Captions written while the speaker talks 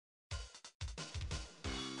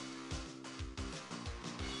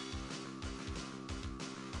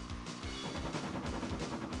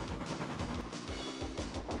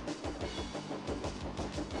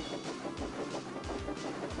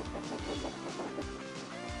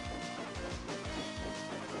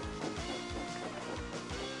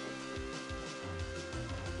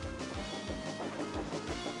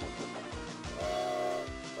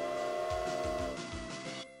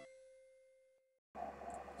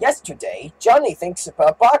Yesterday, Johnny thinks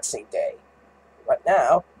about Boxing Day. Right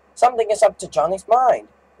now, something is up to Johnny's mind.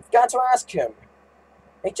 We've got to ask him.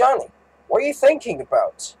 Hey Johnny, what are you thinking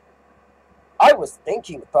about? I was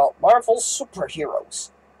thinking about Marvel's superheroes.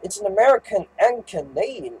 It's an American and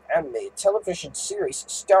Canadian animated television series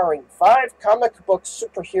starring 5 comic book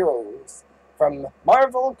superheroes from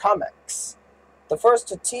Marvel Comics. The first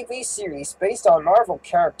TV series based on Marvel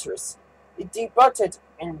characters. It debuted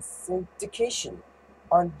in syndication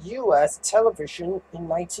on U.S. television in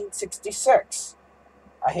 1966.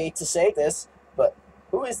 I hate to say this, but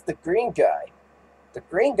who is the green guy? The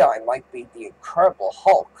green guy might be the Incredible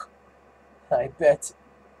Hulk. I bet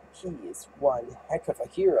he is one heck of a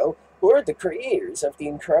hero. Who are the creators of the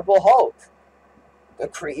Incredible Hulk? The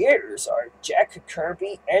creators are Jack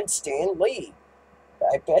Kirby and Stan Lee.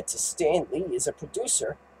 I bet Stan Lee is a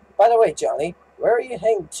producer. By the way, Johnny, where are you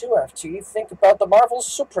heading to after you think about the Marvel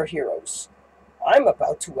superheroes? I'm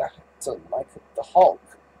about to act like the Hulk.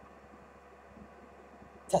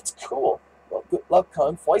 That's cool. Well, good luck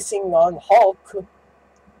on voicing on Hulk.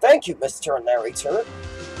 Thank you, Mr. Narrator.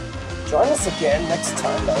 Join us again next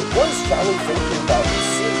time on What is Johnny Thinking About?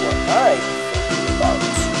 See what I'm thinking about.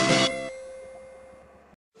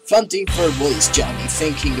 Funding for What is Johnny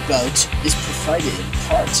Thinking About is provided in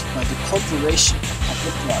part by the Corporation for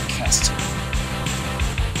Public Broadcasting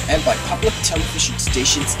and by public television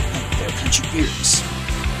stations and their contributors.